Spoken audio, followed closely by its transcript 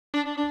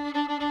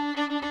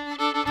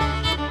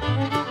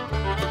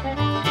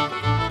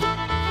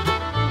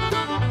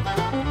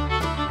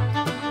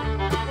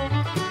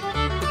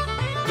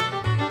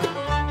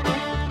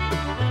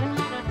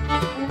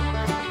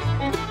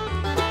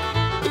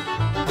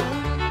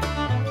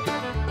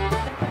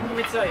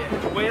tell you,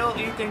 whale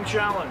eating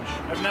challenge.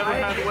 I've never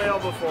had whale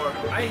before.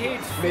 I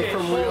hate fish.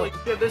 Holy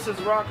shit, this is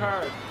rock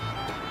hard.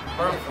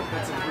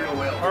 That's a real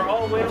whale. Are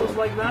all whales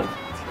like that?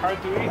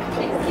 Hard to eat?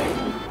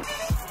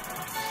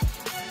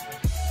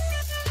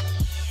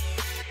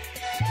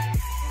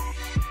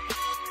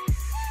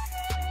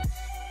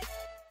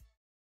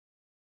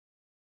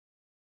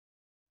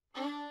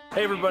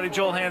 Hey everybody,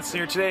 Joel Hansen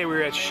here. Today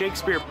we're at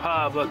Shakespeare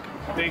Pub. Look,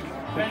 big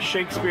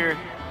Shakespeare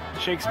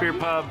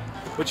Pub,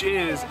 which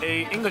is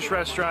a English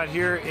restaurant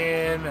here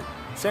in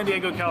San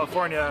Diego,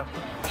 California,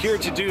 here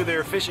to do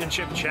their fish and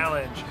chip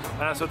challenge.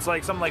 So it's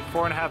like something like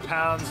 4.5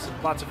 pounds,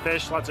 lots of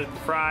fish, lots of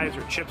fries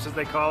or chips as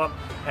they call them,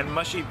 and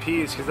mushy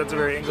peas, because that's a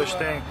very English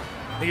thing.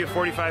 You get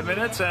 45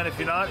 minutes, and if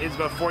you're not, it's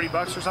about 40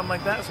 bucks or something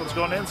like that. So let's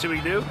go in and see what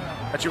we can do.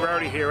 Actually, we're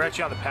already here. We're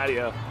actually on the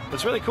patio.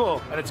 It's really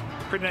cool, and it's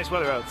pretty nice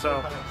weather out,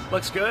 so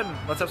looks good, and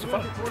let's have some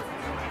fun.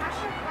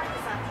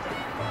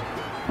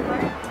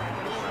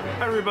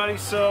 Hi everybody,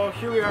 so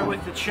here we are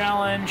with the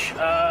challenge.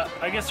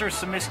 I guess there was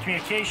some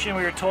miscommunication.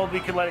 We were told we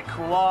could let it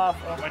cool off.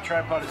 Oh, my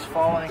tripod is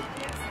falling.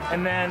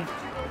 And then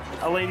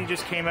a lady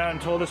just came out and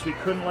told us we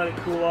couldn't let it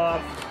cool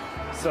off.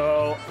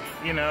 So,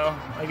 you know,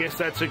 I guess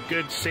that's a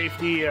good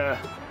safety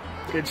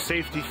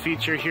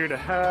feature here to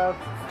have.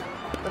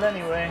 But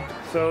anyway,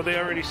 so they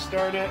already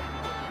started.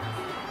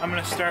 I'm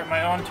gonna start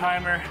my own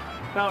timer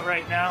about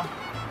right now.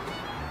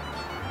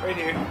 Right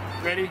here.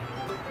 Ready?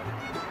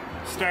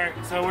 Start.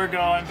 So we're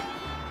going.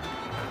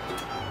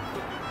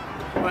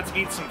 Let's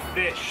eat some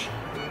fish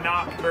and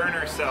not burn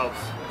ourselves.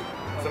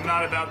 So I'm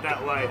not about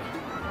that life.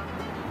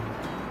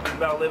 I'm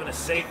about living a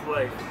safe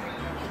life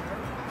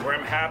where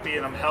I'm happy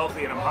and I'm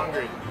healthy and I'm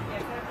hungry.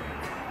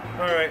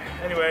 Alright,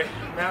 anyway,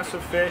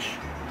 massive fish,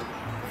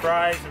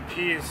 fries and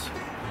peas.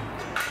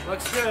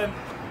 Looks good.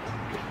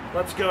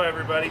 Let's go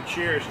everybody.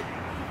 Cheers.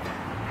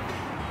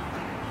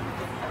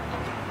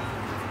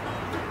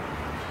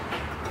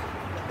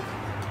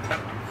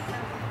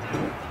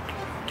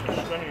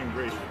 Stunning and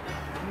greasy.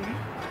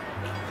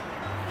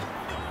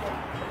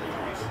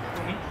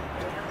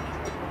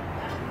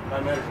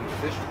 Not better than the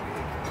fish.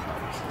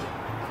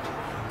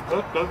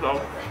 Go.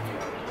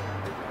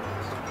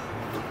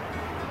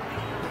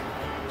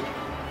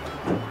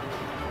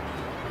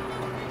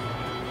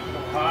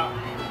 Hot.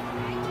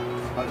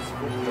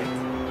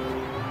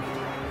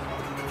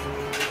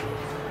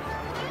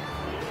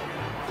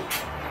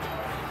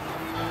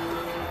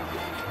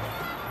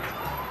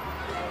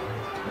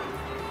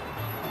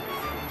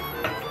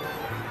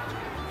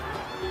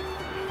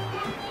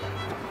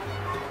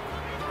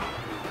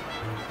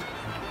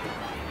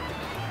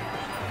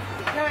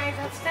 Guys,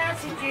 I've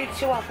started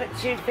YouTube off at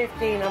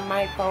 2:15 on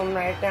my phone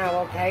right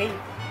now, okay?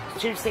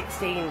 It's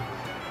 2:16.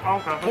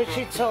 Okay. But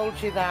she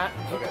told you that.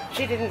 Okay.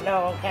 She didn't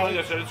know, okay? Like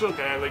I said, it's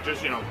okay. Like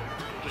just, you know,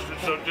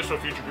 just so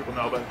future people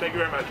know. But thank you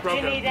very much. Do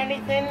you need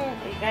anything?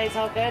 Are you guys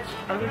all good?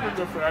 I think we're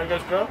good for that. You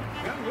guys go?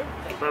 Yeah, I'm good.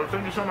 So,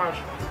 thank you so much.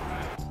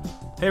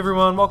 Hey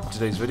everyone, welcome to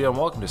today's video and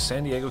welcome to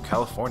San Diego,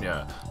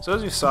 California. So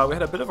as you saw, we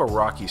had a bit of a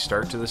rocky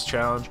start to this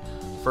challenge.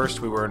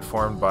 First, we were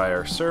informed by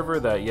our server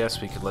that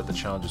yes, we could let the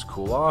challenges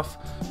cool off,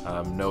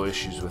 no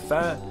issues with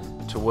that.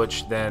 To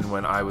which then,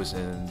 when I was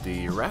in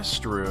the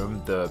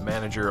restroom, the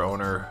manager,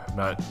 owner, I'm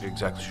not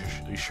exactly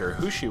sure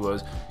who she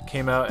was,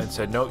 came out and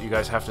said, no, you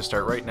guys have to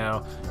start right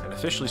now, and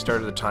officially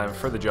started the time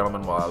for the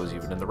gentleman while I was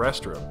even in the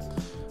restroom.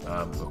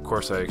 Of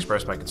course, I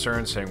expressed my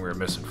concerns, saying we were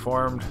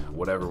misinformed,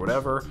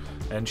 whatever,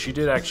 and she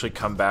did actually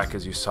come back,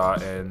 as you saw,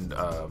 and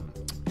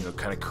you know,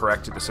 kind of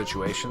corrected the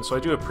situation, so I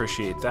do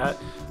appreciate that.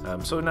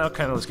 So now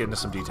kind of let's get into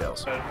some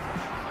details.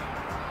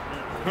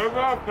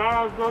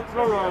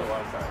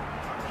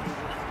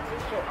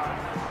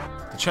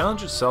 The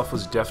challenge itself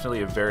was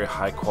definitely a very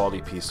high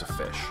quality piece of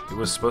fish. It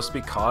was supposed to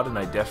be cod, and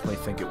I definitely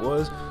think it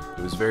was.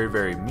 It was very,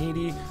 very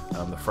meaty.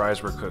 The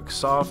fries were cooked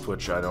soft,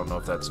 which I don't know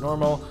if that's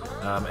normal.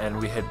 And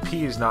we had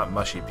peas, not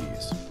mushy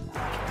peas.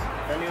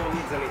 If anyone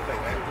needs anything,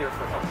 I am here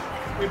for help.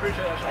 We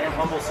appreciate that. I am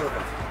humble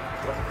servant.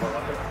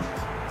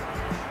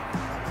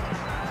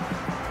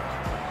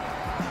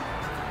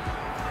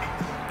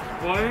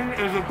 Blaine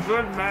is a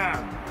good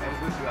man. And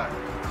good guy.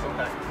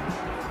 Okay.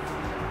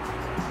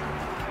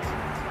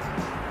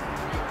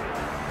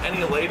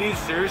 Any ladies,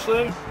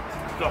 seriously?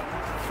 It's a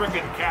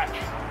freaking catch.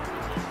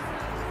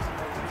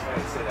 I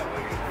didn't say that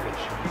way.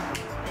 Fish.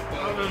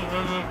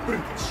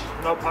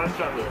 No punch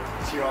under it.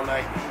 It's here all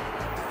night.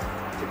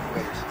 Take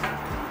waiters.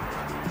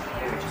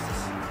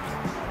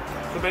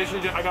 So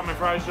basically, I got my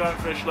fries done,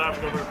 fish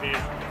left, over peas.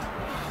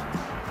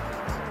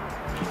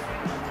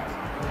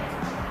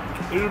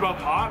 These are both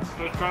hot,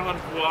 so it's trying to let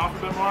them cool off a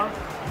bit more.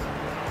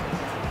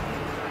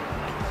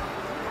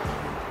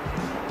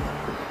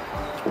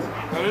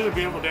 It is a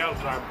beautiful day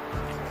outside.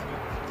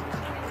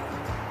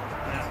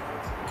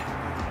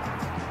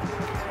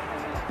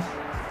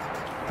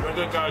 Very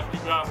good, guys.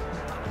 Keep it up.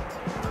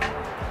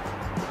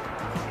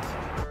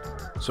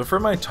 So for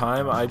my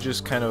time, I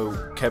just kind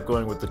of kept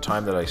going with the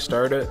time that I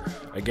started.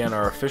 Again,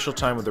 our official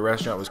time with the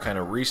restaurant was kind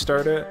of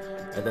restarted,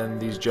 and then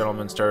these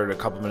gentlemen started a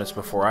couple minutes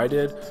before I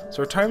did.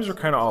 So our times were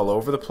kind of all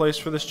over the place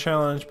for this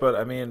challenge, but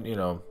I mean, you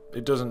know,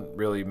 it doesn't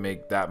really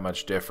make that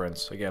much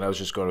difference. Again, I was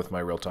just going with my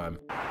real time.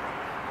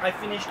 I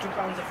finished 2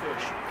 pounds of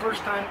fish.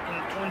 First time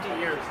in 20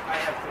 years I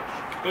have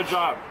fish. Good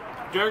job.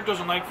 Derek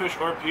doesn't like fish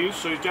or peas,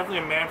 so he's definitely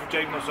a man for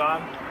taking this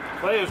on.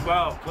 Clay as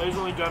well. Clay's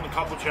only done a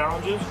couple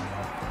challenges,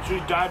 so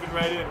he's diving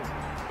right in,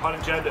 pun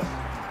intended.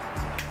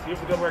 Keep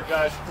up the good work,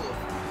 guys.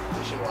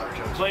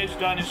 Clay's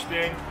done his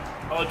thing.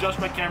 I'll adjust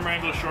my camera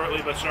angle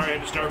shortly, but sorry I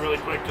had to start really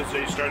quick because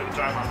they started the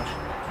time on us.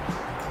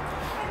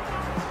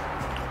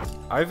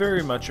 I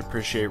very much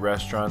appreciate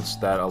restaurants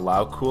that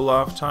allow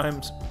cool-off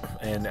times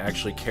and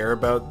actually care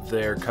about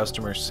their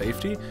customers'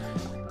 safety,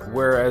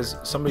 whereas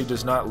somebody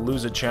does not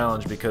lose a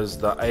challenge because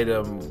the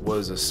item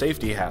was a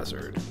safety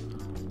hazard.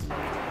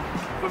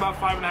 For about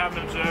 5.5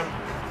 minutes in,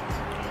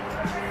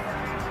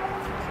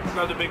 I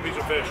got the big piece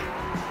of fish.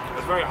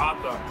 It's very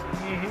hot though.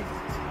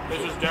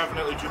 This is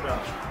definitely 2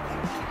 pounds.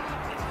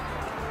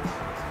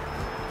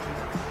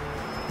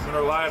 I'm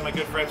gonna rely on my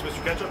good friends,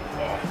 Mr. Ketchup.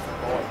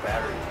 Oh,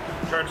 battery.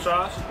 Turn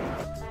sauce.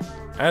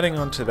 Adding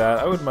on to that,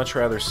 I would much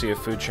rather see a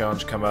food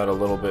challenge come out a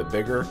little bit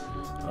bigger,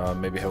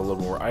 maybe have a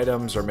little more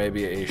items or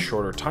maybe a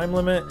shorter time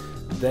limit,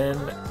 than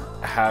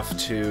have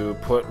to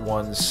put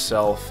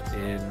oneself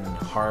in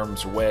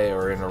harm's way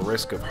or in a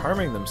risk of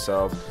harming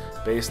themselves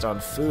based on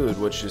food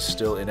which is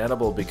still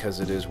inedible because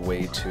it is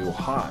way too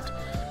hot.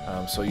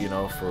 So, you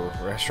know, for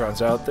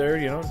restaurants out there,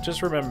 you know,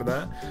 just remember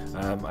that.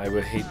 I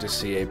would hate to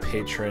see a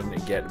patron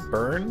get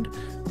burned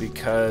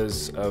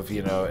because of,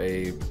 you know,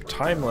 a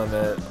time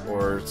limit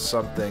or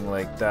something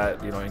like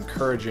that, you know,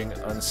 encouraging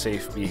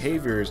unsafe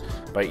behaviors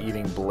by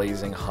eating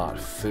blazing hot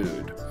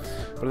food.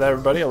 But with that,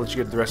 everybody, I'll let you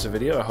get to the rest of the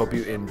video. I hope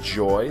you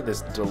enjoy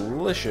this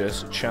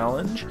delicious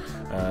challenge.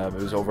 It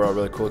was overall a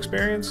really cool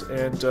experience,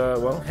 and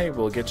well, hey,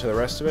 we'll get to the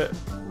rest of it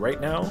right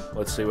now.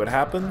 Let's see what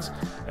happens,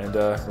 and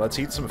let's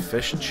eat some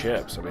fish and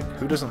chips. I mean,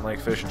 who doesn't like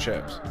fish and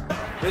chips?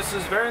 This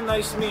is a very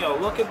nice meal.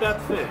 Look at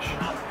that fish.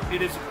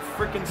 It is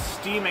freaking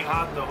steaming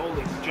hot, the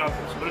holy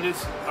jumpers, but it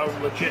is a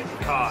legit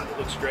cod. It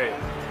looks great.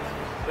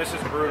 This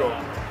is brutal.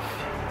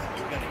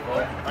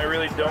 I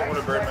really don't want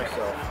to burn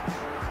myself.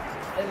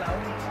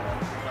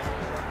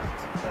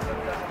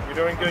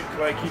 You're doing good,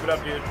 Clay. Keep it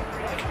up, dude.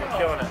 You're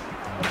killing it.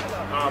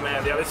 Oh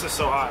man, yeah, this is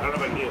so hot. I don't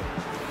know about you.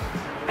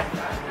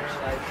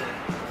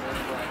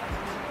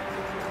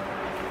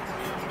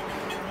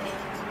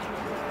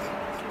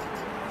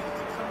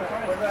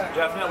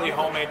 Definitely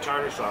homemade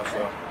tartar sauce,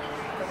 though.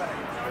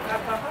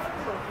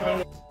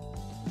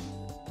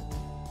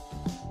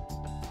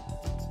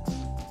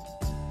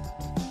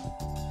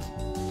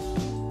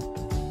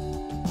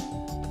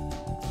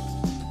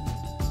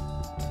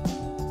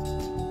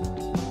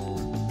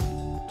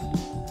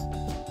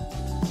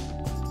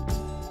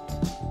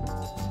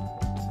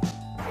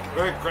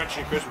 Very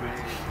crunchy, crispy.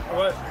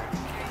 What?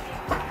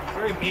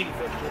 Very meaty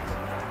fish.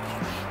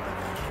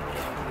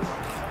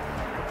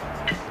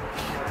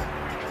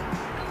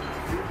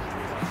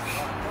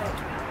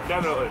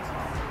 Definitely.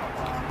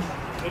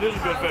 It is a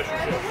good fish and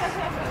chips.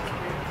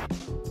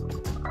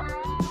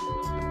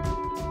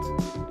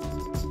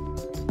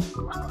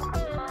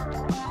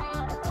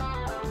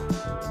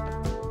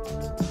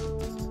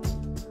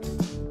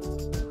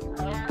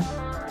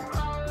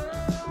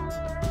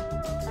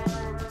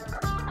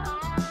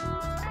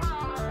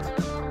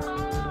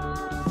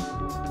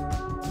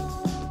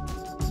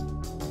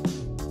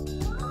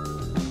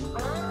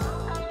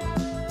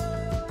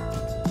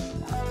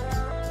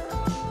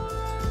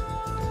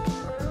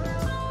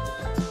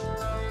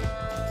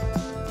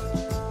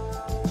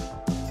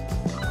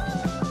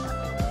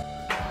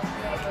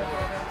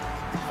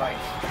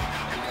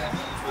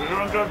 You're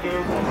doing good,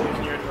 dude.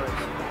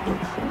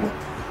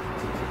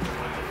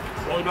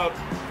 Only about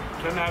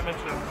 10.5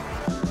 minutes in.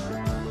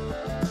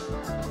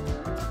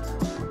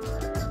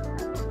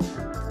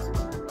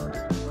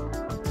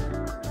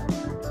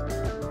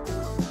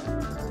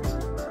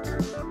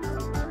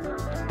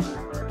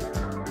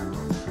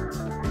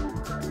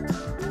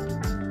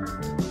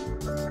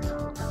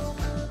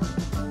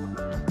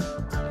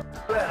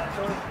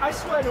 I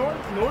sweat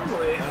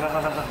normally.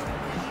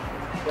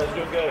 That's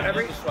doing good.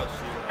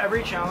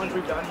 Every challenge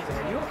we've done, he's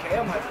like, "Are you okay?"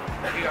 I'm like,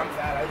 "Dude, I'm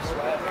fat. I just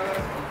sweat."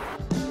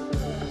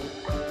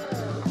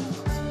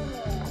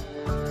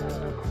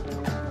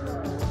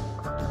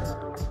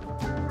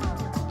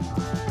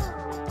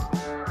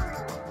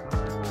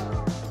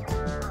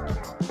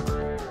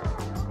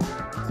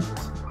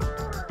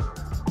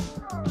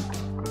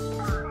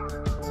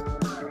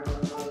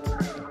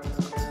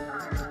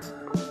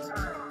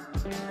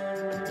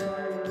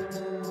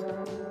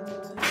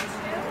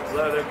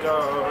 Let it go.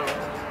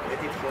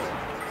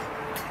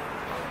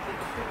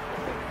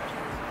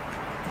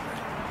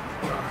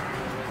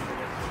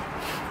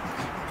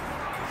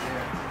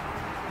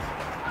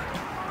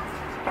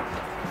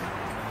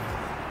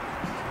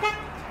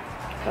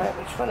 Right,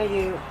 which one are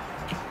you?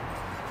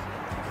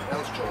 That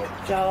was Joel.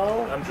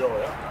 Joel? I'm Joel,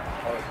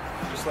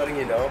 yeah. Just letting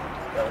you know,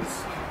 that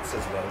was, it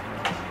says no.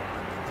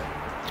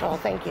 Oh,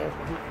 thank you.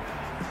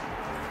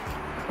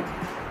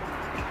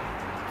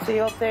 So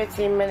you're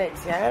 13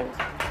 minutes, yeah?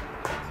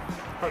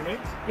 Pardon me?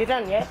 You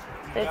done yet?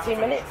 13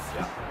 minutes.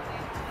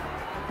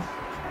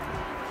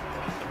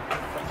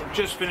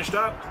 Just finished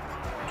up.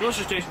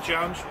 Delicious tasting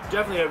challenge.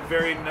 Definitely a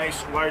very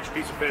nice, large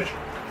piece of fish.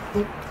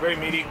 Very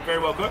meaty, very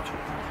well cooked.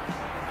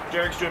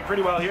 Derek's doing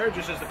pretty well here,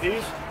 just as the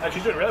peas. Actually,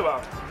 he's doing really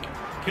well.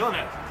 Killing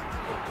it.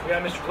 We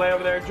got Mr. Clay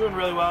over there doing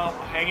really well,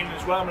 hanging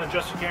as well. I'm going to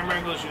adjust the camera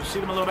angle so you can see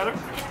them a little better.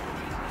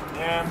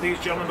 And these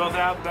gentlemen both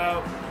have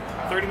about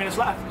 30 minutes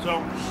left. So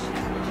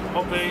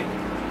hopefully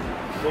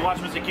we'll watch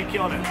them as they keep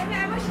killing it.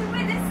 I wish you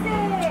witnessed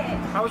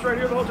it. I was right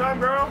here the whole time,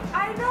 girl.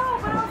 I know,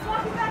 but I was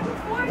walking back and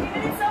forth, you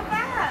did it so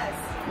fast.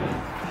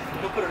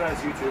 He'll put it on his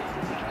YouTube.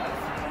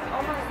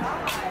 Oh my god.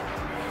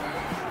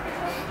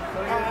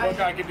 Look,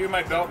 I can do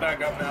my belt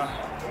back up now.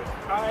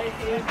 I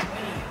hate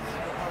peas.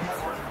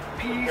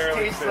 Peas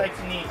Barely taste fit. like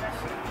meat.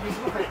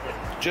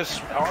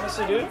 Just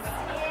honestly, dude,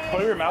 put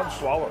it in your mouth and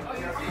swallow it.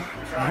 Can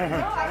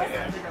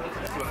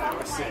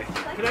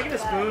I get a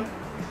spoon?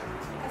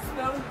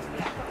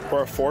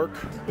 Or a fork.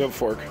 You have a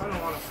fork. I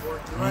don't want a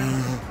fork.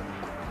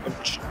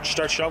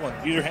 Start shoveling.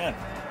 Use your hand.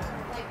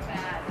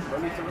 No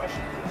need to rush it.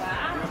 You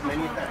have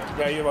many times.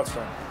 Yeah, you're about to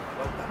start. Oh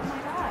my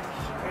gosh.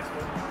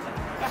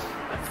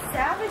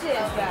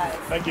 Savages, guys.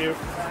 Thank you.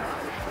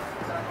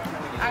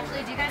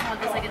 Actually, do you guys want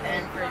this like at the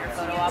end for your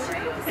photo op or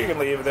you? You can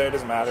leave it there. It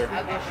doesn't matter.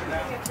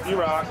 Okay. You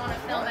rock. I want to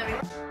film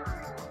everything.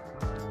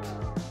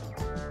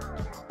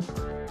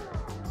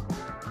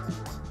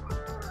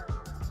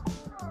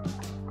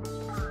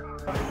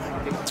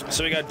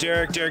 So we got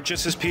Derek. Derek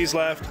just his peas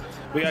left.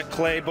 We got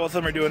Clay. Both of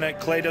them are doing it.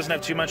 Clay doesn't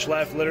have too much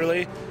left,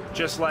 literally.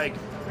 Just like,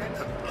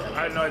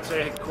 I don't know, I'd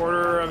say a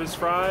quarter of his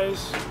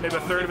fries, maybe a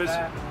third of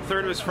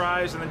his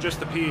fries, and then just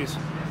the peas.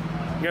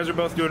 You guys are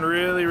both doing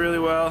really, really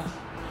well.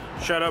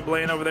 Shout out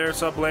Blaine over there.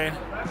 What's up, Blaine?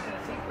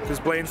 Because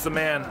Blaine's the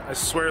man. I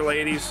swear,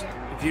 ladies,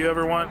 if you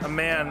ever want a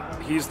man,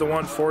 he's the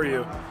one for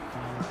you.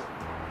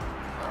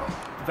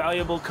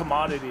 Valuable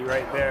commodity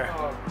right there.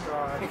 Oh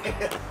god.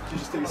 Did you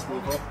just take a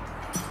sniffle?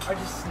 I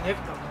just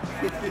sniffed them.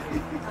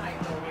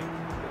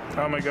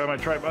 Oh my god, my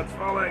tripod's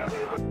falling.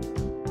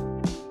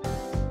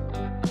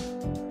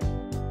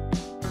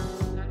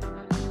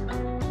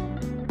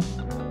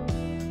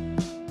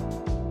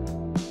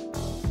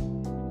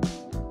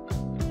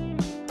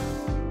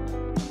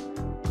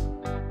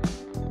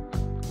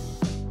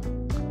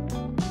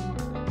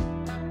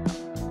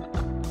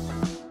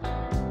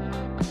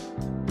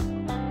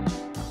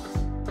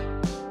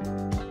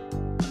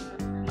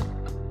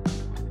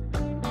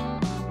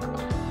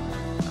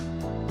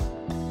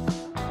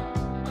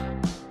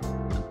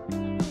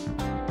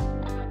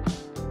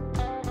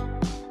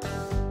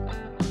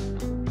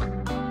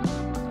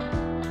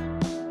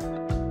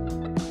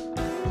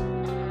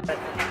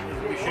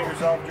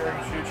 During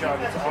the shoot shot,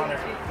 it's an honor.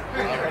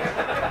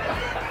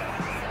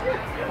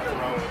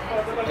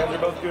 You guys are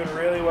both doing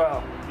really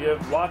well. You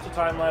have lots of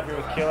time left.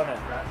 You're killing it.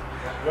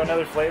 You want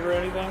another flavor or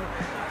anything?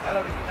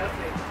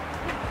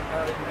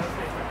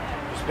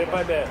 Just bit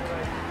by bit.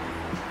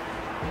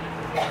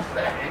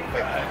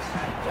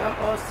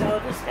 Jumbo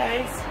sodas,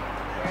 guys.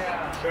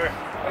 Sure.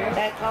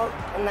 That Coke,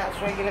 and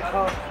that's regular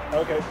Coke.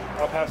 Okay,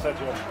 I'll pass that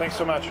to you. Thanks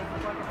so much.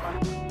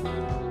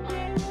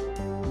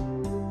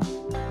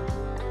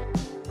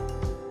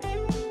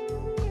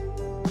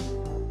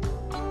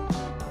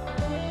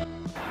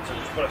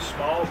 Put a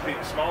small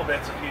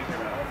bits of peas in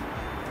your mouth.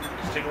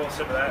 Just take a little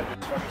sip of that and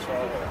just fucking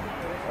swallow it.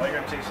 All you're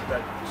gonna taste is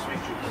that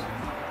sweet juice.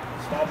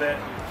 Small bit,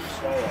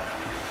 swallow it.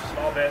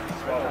 Small bit,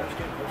 swallow it.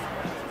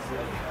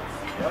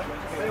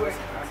 What?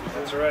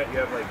 That's alright, you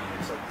have like,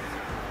 it's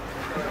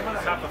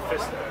half a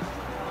fist there.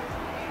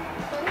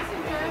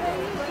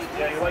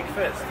 Yeah, you like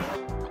fist.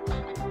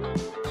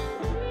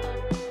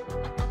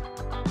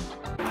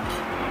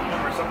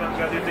 Remember, sometimes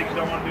you gotta do things you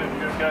don't want to do.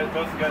 You guys,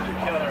 both of you guys are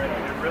killing it right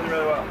now. You're really,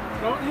 really well.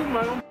 Don't use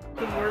my own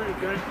word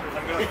again.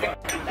 I'm gonna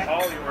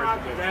all your words are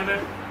good. Damn it.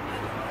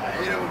 I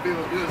hate it when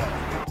people do that.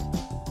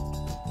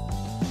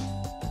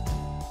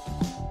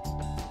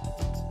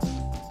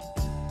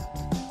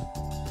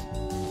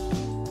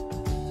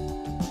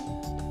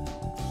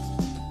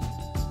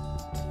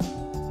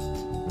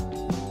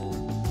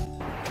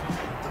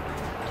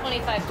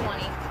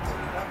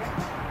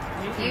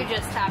 You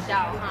just tapped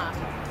out, huh?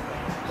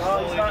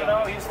 No, he's not.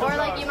 No, he's still Or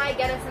like not. you might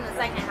get us in the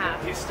second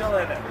half. He's still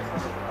in it.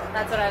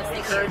 That's what I was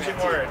thinking. Encouraging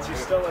words. He's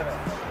still in it.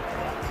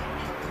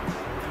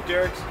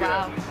 Derek's good.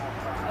 Wow.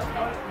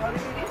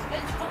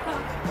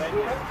 Thank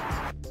you.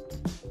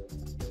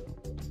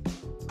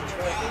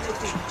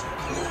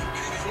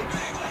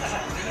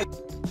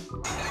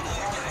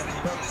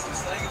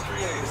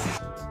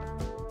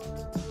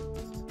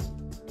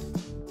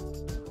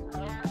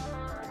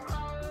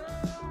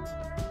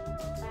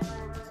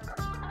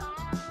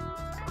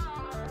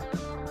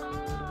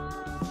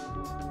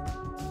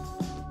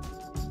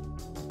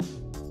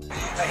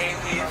 I hate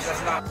these.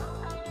 That's not.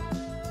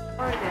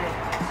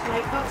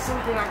 They got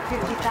something like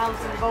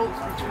 50,000 votes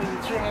between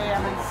 3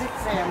 a.m. and 6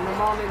 a.m. the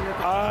morning of the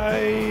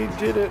I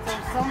did it. so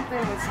something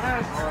was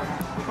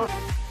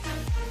happening.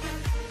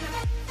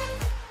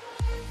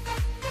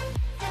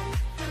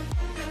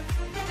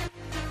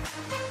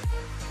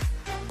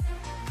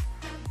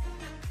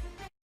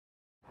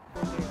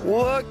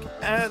 Look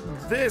at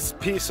this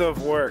piece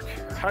of work.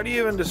 How do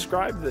you even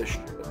describe this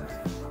shit?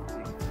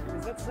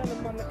 Is that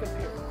something on the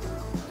computer?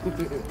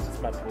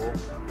 It's my pool.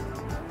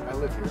 I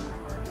live here.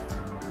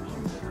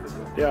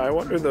 Yeah, I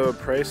wonder the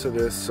price of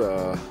this,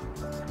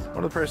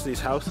 what the price of these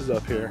houses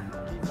up here.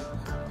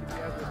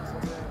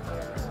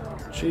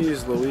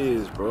 Jeez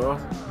Louise, bro.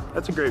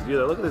 That's a great view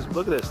though. Look at this,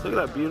 look at this. Look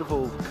at that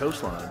beautiful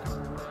coastline.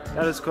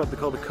 That is called the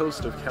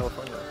coast of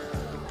California.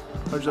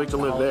 How would you like to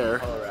live there?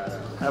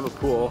 Have a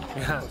pool.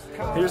 Yeah.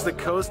 Here's the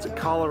coast of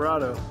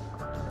Colorado.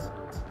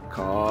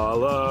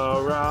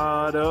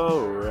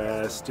 Colorado,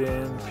 rest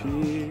in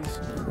peace.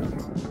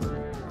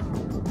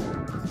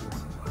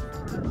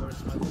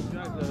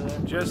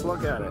 Just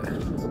look at it.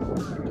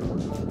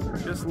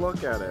 Just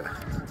look at it.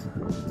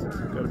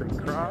 Got a big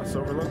cross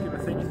overlooking the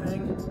thingy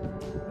thing.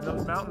 And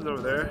those mountains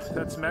over there,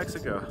 that's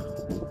Mexico.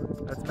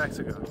 That's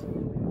Mexico.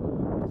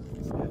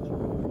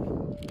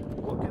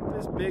 Look at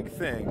this big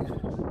thing.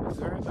 Is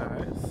very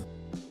nice.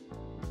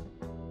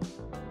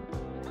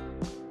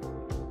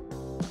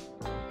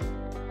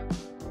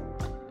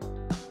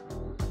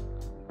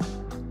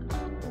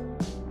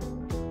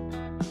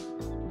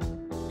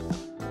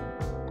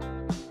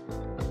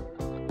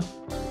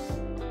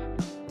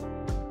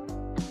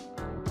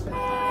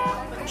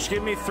 Just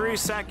give me 3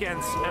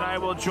 seconds and I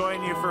will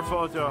join you for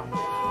photo.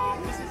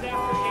 This is after 8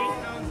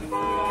 pounds of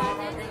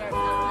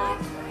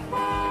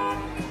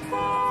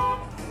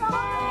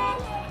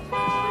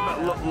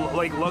But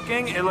like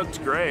looking, it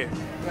looked great.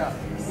 Yeah.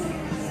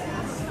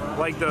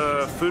 Like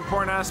the food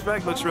porn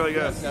aspect looks really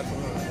good. Yes,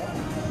 absolutely.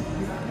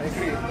 I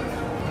agree.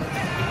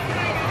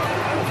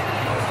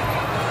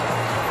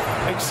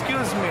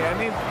 Excuse me, I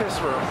need piss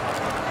room.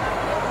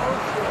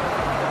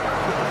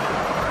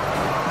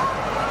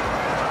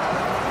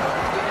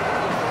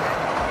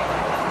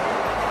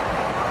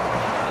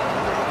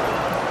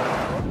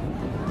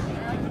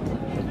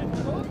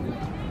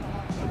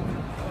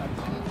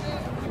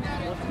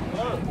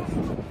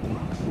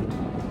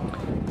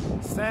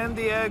 San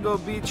Diego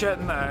beach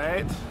at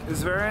night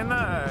is very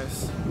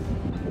nice.